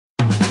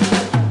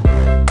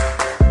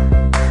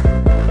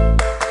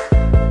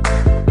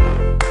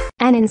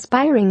an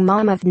inspiring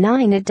mom of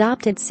 9,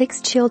 adopted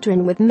 6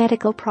 children with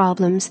medical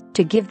problems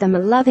to give them a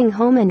loving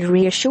home and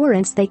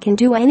reassurance they can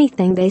do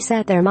anything they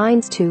set their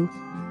minds to.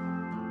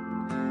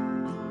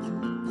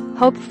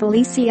 Hope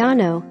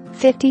Feliciano,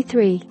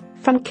 53,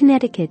 from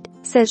Connecticut,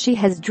 says she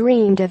has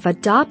dreamed of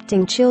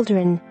adopting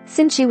children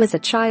since she was a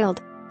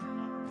child.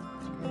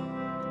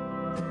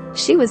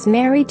 She was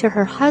married to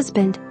her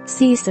husband,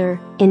 Cesar,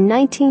 in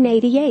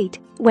 1988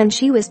 when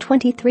she was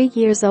 23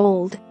 years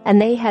old,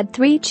 and they had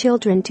 3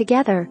 children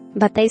together,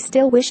 but they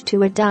still wished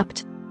to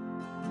adopt.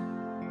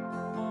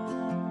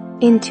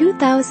 In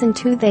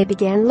 2002 they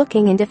began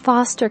looking into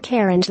foster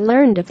care and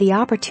learned of the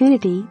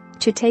opportunity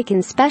to take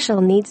in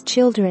special needs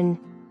children.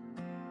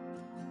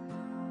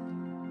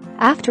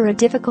 After a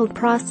difficult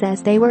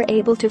process they were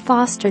able to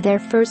foster their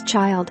first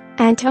child,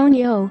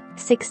 Antonio,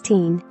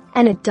 16,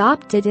 and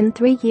adopted him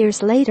 3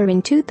 years later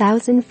in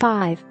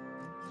 2005.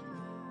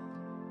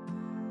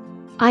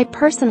 I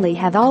personally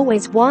have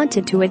always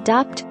wanted to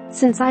adopt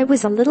since I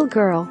was a little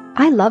girl.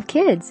 I love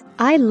kids,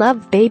 I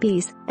love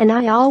babies, and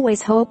I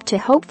always hope to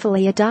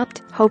hopefully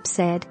adopt, Hope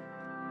said.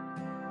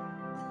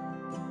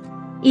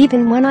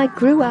 Even when I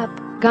grew up,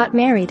 got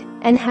married,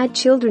 and had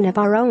children of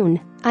our own,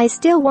 I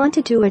still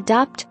wanted to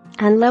adopt,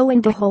 and lo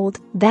and behold,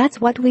 that's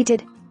what we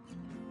did.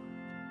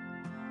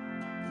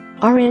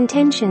 Our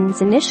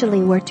intentions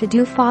initially were to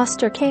do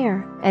foster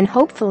care and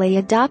hopefully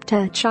adopt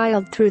a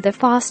child through the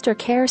foster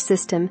care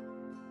system.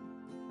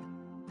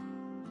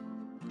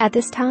 At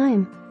this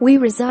time, we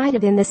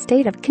resided in the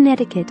state of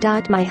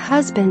Connecticut. My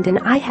husband and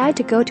I had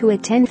to go to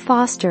attend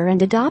foster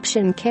and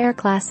adoption care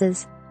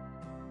classes.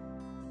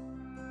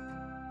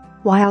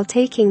 While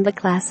taking the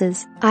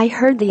classes, I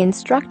heard the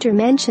instructor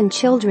mention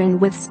children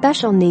with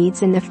special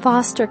needs in the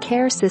foster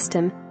care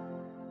system.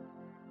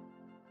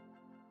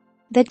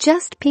 That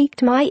just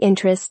piqued my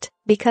interest,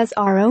 because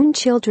our own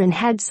children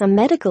had some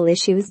medical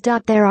issues.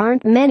 There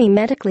aren't many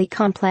medically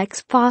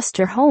complex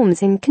foster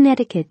homes in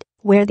Connecticut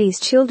where these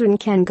children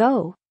can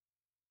go.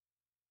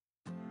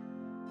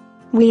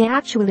 We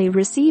actually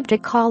received a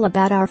call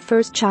about our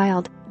first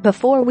child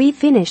before we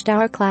finished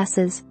our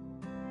classes.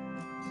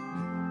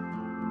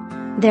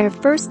 Their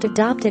first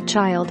adopted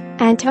child,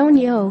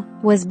 Antonio,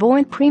 was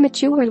born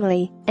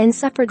prematurely and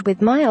suffered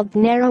with mild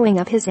narrowing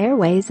of his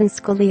airways and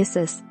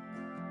scoliosis.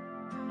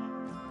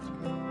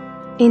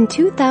 In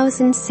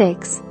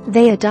 2006,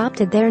 they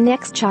adopted their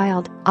next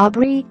child,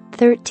 Aubrey,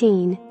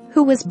 13,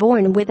 who was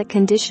born with a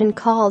condition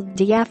called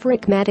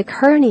diaphragmatic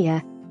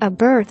hernia, a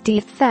birth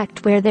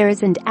defect where there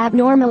is an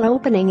abnormal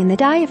opening in the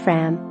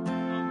diaphragm.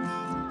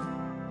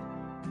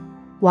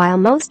 While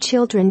most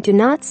children do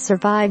not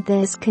survive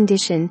this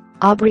condition,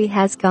 Aubrey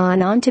has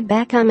gone on to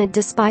become a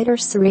despite her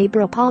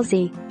cerebral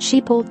palsy. She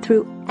pulled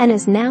through and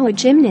is now a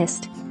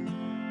gymnast.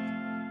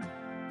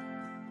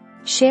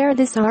 Share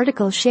this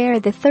article. Share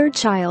the third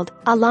child,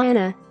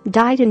 Alana,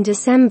 died in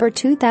December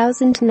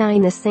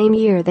 2009, the same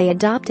year they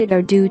adopted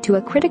her due to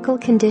a critical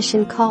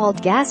condition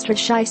called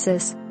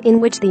gastroschisis, in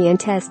which the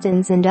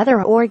intestines and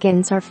other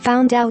organs are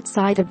found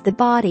outside of the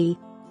body.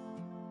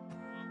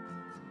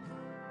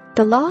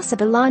 The loss of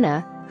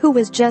Alana, who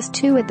was just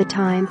 2 at the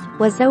time,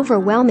 was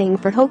overwhelming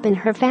for Hope and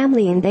her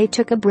family, and they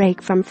took a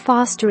break from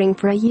fostering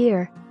for a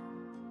year.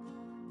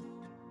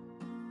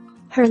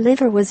 Her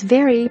liver was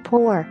very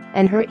poor,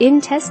 and her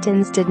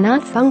intestines did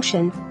not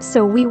function,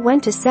 so we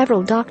went to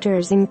several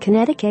doctors in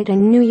Connecticut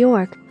and New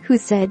York, who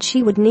said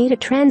she would need a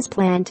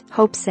transplant,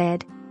 Hope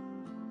said.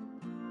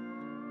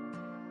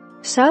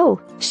 So,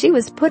 she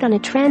was put on a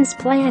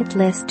transplant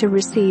list to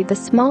receive a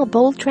small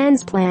bowel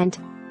transplant.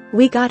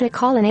 We got a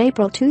call in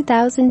April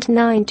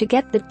 2009 to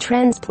get the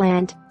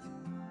transplant.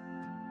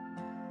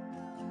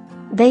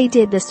 They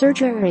did the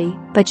surgery,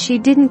 but she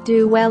didn't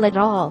do well at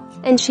all,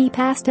 and she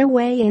passed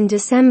away in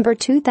December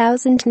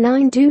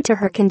 2009 due to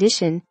her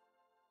condition.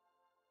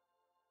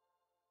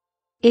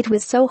 It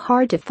was so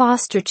hard to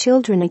foster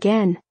children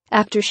again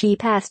after she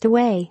passed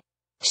away.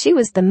 She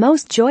was the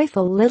most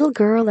joyful little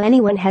girl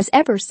anyone has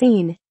ever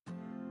seen.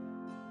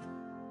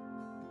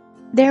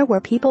 There were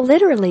people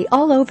literally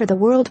all over the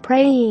world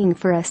praying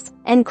for us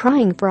and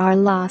crying for our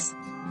loss.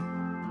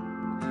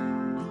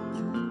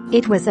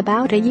 It was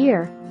about a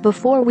year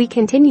before we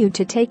continued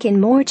to take in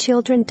more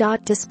children.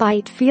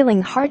 Despite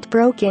feeling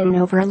heartbroken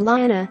over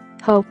Alana,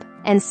 Hope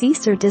and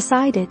Cesar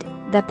decided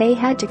that they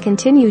had to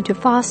continue to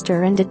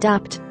foster and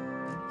adopt.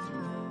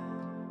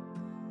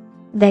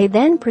 They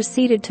then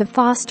proceeded to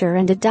foster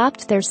and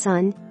adopt their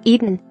son,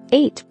 Eden,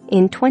 8,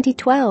 in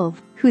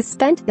 2012, who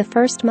spent the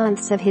first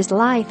months of his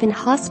life in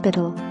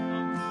hospital.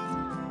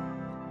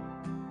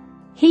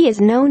 He is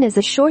known as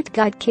a short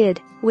gut kid,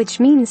 which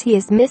means he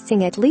is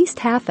missing at least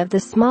half of the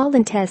small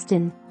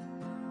intestine.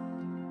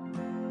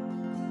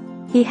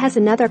 He has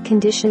another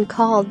condition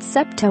called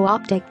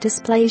septo-optic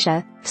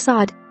dysplasia,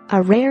 SOD,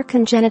 a rare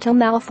congenital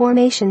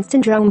malformation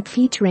syndrome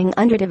featuring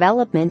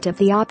underdevelopment of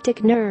the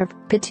optic nerve,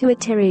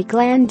 pituitary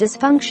gland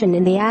dysfunction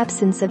in the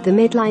absence of the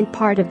midline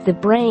part of the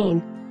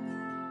brain.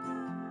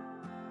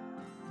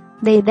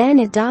 They then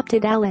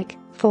adopted Alec,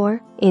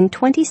 4, in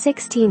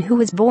 2016, who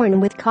was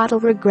born with caudal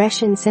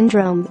regression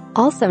syndrome,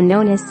 also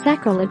known as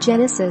sacral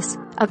agenesis,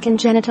 a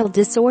congenital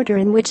disorder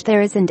in which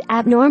there is an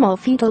abnormal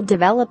fetal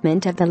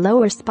development of the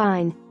lower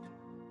spine.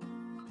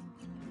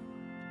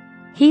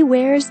 He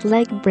wears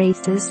leg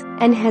braces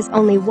and has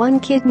only one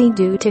kidney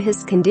due to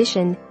his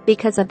condition.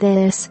 Because of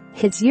this,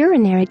 his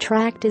urinary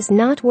tract is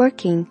not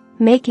working,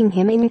 making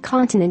him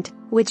incontinent,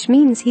 which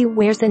means he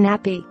wears a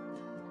nappy.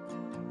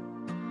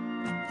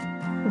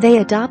 They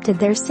adopted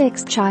their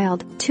sixth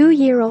child,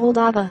 2-year-old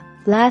Ava,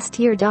 last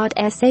year.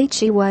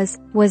 She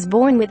was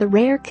born with a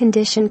rare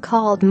condition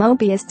called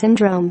Mobius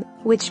syndrome,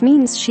 which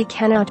means she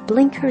cannot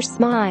blink or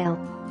smile.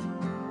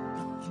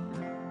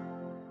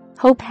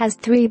 Hope has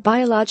 3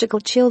 biological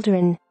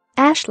children: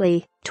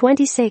 Ashley,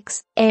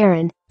 26,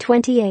 Aaron,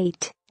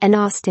 28, and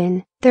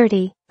Austin,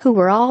 30, who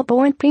were all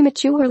born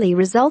prematurely,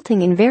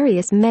 resulting in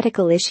various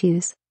medical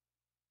issues.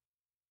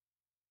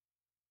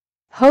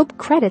 Hope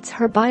credits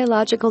her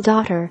biological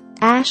daughter,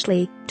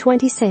 Ashley,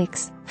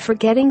 26, for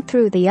getting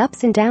through the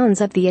ups and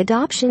downs of the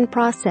adoption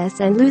process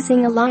and losing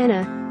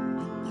Alana.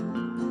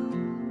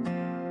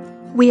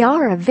 "We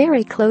are a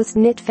very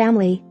close-knit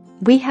family.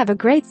 We have a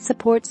great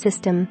support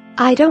system.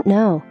 I don't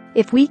know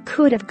if we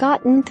could have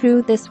gotten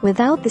through this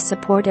without the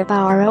support of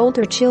our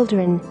older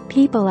children,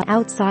 people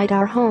outside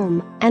our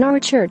home, and our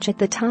church at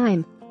the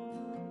time.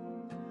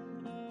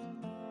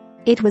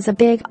 It was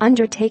a big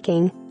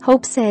undertaking,"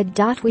 Hope said.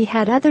 "We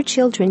had other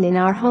children in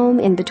our home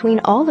in between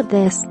all of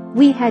this.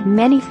 We had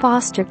many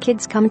foster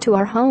kids come to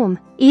our home,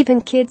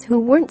 even kids who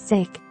weren't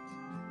sick.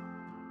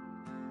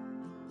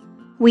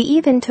 We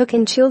even took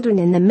in children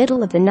in the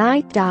middle of the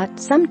night.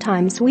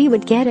 Sometimes we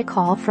would get a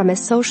call from a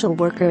social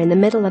worker in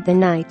the middle of the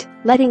night,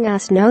 letting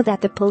us know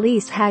that the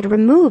police had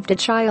removed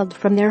a child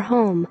from their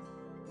home.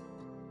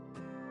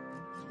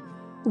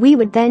 We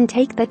would then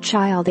take that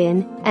child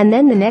in, and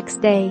then the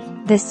next day,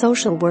 the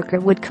social worker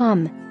would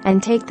come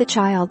and take the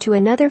child to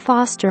another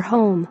foster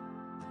home.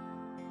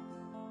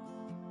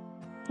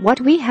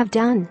 What we have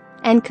done,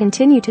 and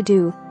continue to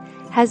do,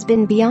 has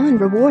been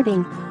beyond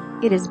rewarding.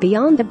 It is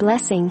beyond a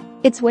blessing.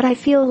 It's what I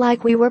feel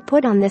like we were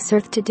put on this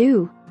earth to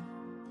do.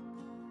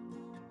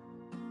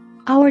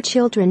 Our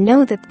children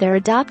know that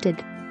they're adopted.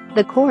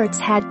 The courts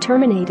had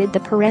terminated the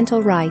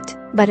parental right,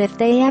 but if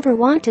they ever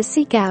want to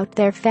seek out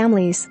their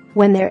families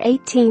when they're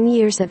 18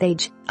 years of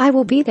age, I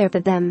will be there for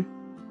them.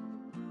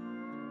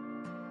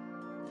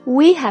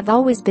 We have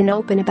always been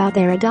open about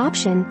their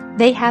adoption.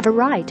 They have a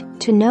right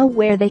to know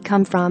where they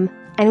come from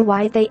and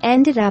why they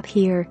ended up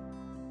here.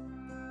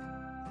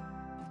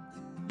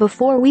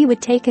 Before we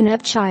would take a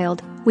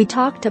child, we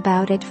talked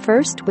about it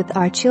first with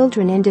our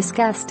children and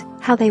discussed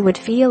how they would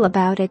feel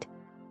about it.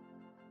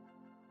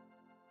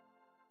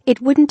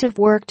 It wouldn't have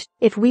worked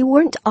if we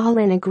weren't all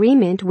in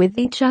agreement with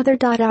each other.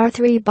 Our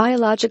 3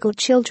 biological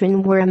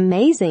children were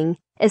amazing,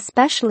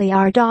 especially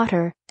our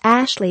daughter,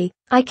 Ashley.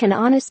 I can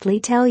honestly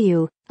tell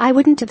you, I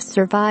wouldn't have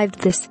survived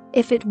this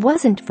if it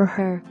wasn't for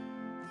her.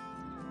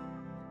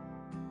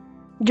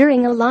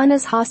 During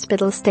Alana's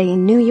hospital stay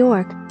in New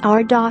York,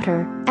 our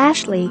daughter,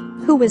 Ashley,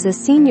 who was a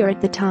senior at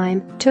the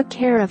time, took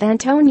care of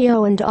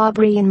Antonio and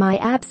Aubrey in my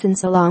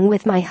absence along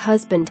with my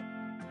husband.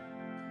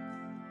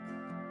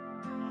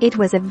 It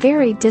was a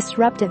very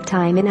disruptive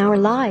time in our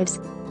lives.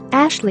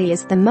 Ashley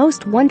is the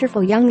most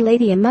wonderful young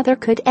lady a mother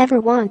could ever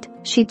want.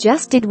 She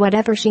just did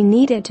whatever she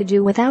needed to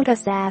do without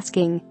us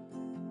asking.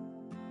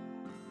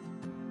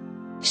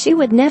 She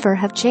would never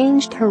have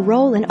changed her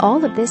role in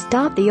all of this.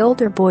 The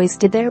older boys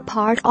did their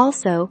part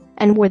also,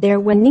 and were there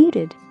when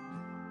needed.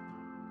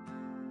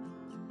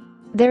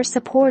 Their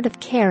supportive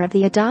care of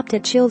the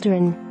adopted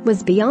children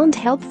was beyond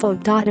helpful.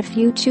 If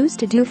you choose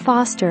to do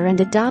foster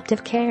and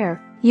adoptive care,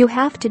 you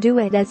have to do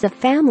it as a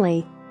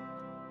family.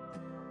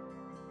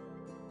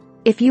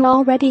 If you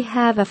already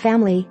have a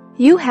family,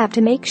 you have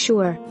to make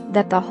sure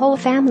that the whole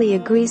family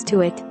agrees to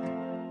it.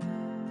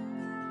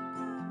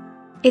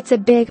 It's a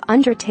big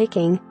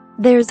undertaking.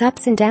 There's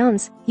ups and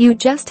downs. You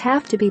just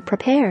have to be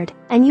prepared,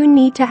 and you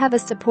need to have a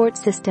support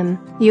system.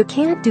 You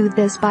can't do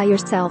this by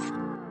yourself.